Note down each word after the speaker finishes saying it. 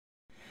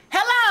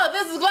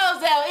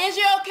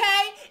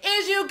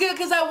feel good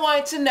because I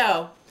wanted to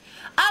know.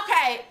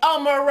 Okay,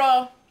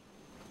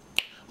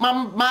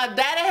 my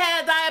daddy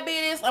has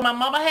diabetes, and my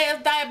mama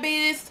has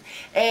diabetes,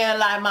 and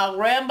like my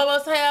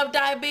grandmothers have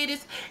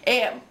diabetes,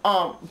 and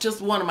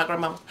just one of my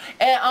grandmamas,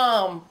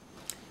 and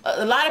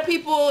a lot of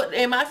people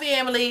in my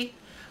family,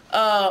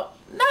 not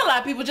a lot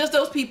of people, just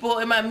those people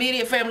in my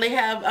immediate family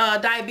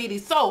have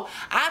diabetes. So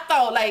I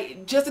thought,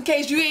 like, just in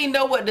case you ain't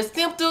know what the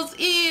symptoms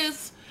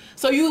is,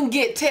 so you can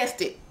get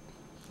tested.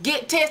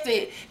 Get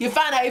tested. You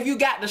find out if you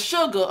got the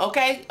sugar.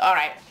 Okay, all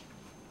right.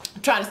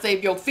 I'm trying to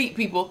save your feet,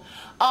 people.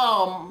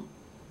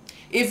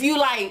 If you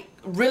like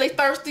really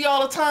thirsty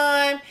all the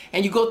time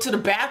and you go to the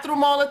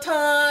bathroom all the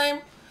time,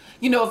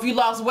 you know, if you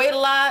lost weight a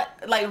lot,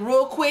 like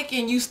real quick,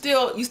 and you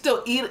still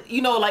eat,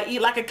 you know, like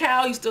eat like a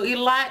cow, you still eat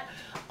a lot,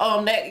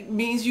 that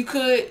means you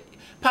could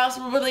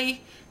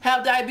possibly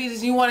have diabetes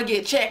and you want to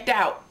get checked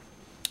out.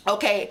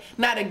 Okay,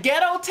 now the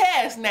Ghetto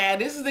test, now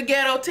this is the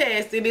Ghetto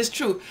test, and it's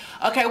true.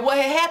 Okay, what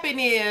had happened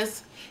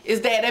is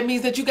that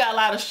means that you got a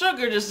lot of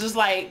sugar just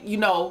like, you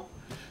know,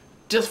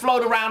 just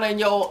float around in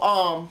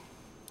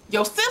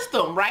your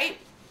system, right?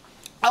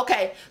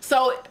 Okay,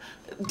 so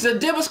to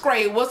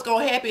demonstrate what's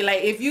gonna happen,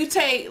 like if you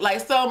take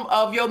like some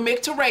of your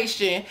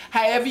micturation,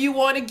 however you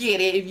want to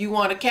get it, if you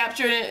want to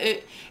capture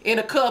it in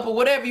a cup or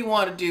whatever you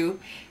want to do,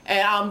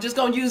 and I'm just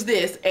gonna use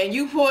this, and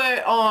you put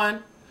it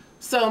on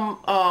some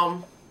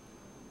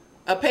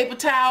a paper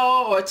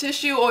towel or a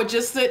tissue, or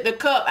just sit the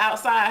cup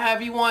outside,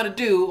 however you want to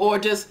do, or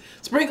just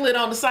sprinkle it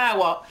on the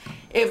sidewalk.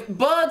 If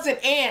bugs and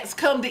ants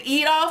come to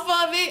eat off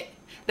of it,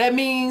 that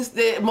means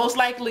that most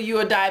likely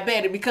you're a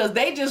diabetic, because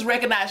they just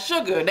recognize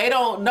sugar. They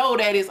don't know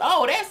that it's,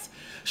 oh, that's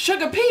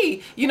sugar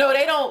pea. You know,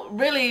 they don't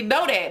really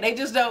know that. They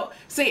just don't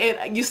see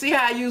it. You see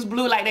how I use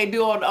blue like they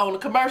do on the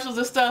commercials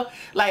and stuff?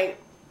 Like,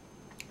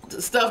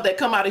 the stuff that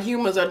come out of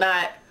humans are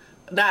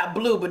not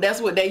blue, but that's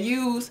what they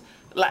use.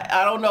 Like,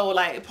 I don't know,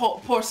 like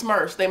poor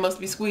Smurfs. They must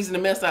be squeezing the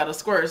mess out of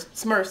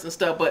Smurfs and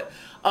stuff. But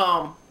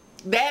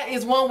that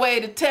is one way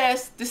to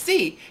test to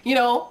see. You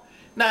know,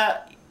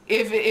 now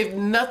if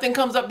nothing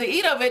comes up to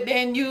eat of it,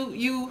 then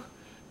you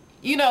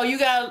know,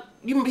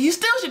 you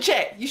still should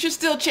check. You should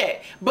still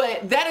check.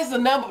 But that is the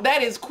number.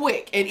 That is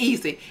quick and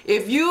easy.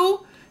 If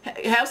you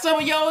have some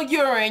of your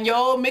urine,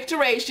 your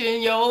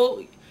micturation,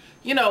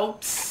 you know,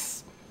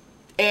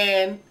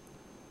 and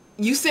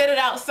you set it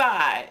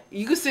outside,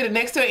 you can sit it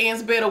next to an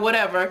ant's bed or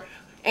whatever,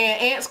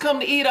 and ants come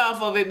to eat off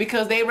of it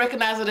because they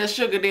recognize it as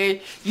sugar, then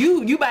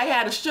you might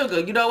have the sugar.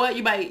 You know what?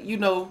 You might, you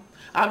know,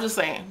 I'm just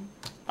saying,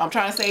 I'm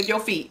trying to save your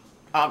feet.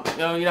 You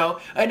know,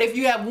 and if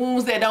you have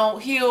wounds that don't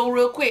heal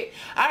real quick,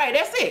 all right,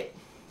 that's it.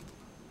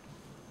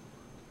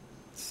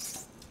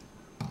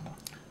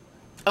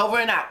 Over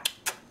and out.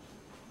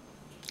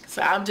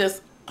 So I'm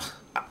just,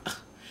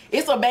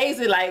 it's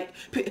amazing, like,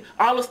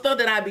 all the stuff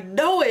that I be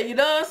doing, you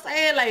know what I'm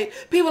saying? Like,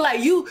 people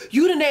like, you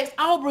the next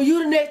Oprah,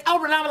 you the next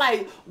Oprah, and I'm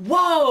like,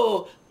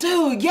 whoa,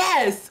 dude,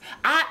 yes,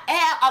 I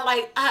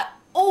am.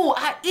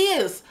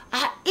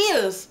 I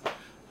is.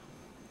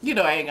 You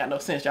know I ain't got no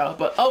sense, y'all,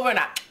 but over and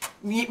out.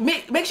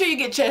 Make sure you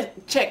get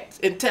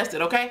checked and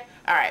tested, okay?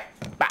 All right.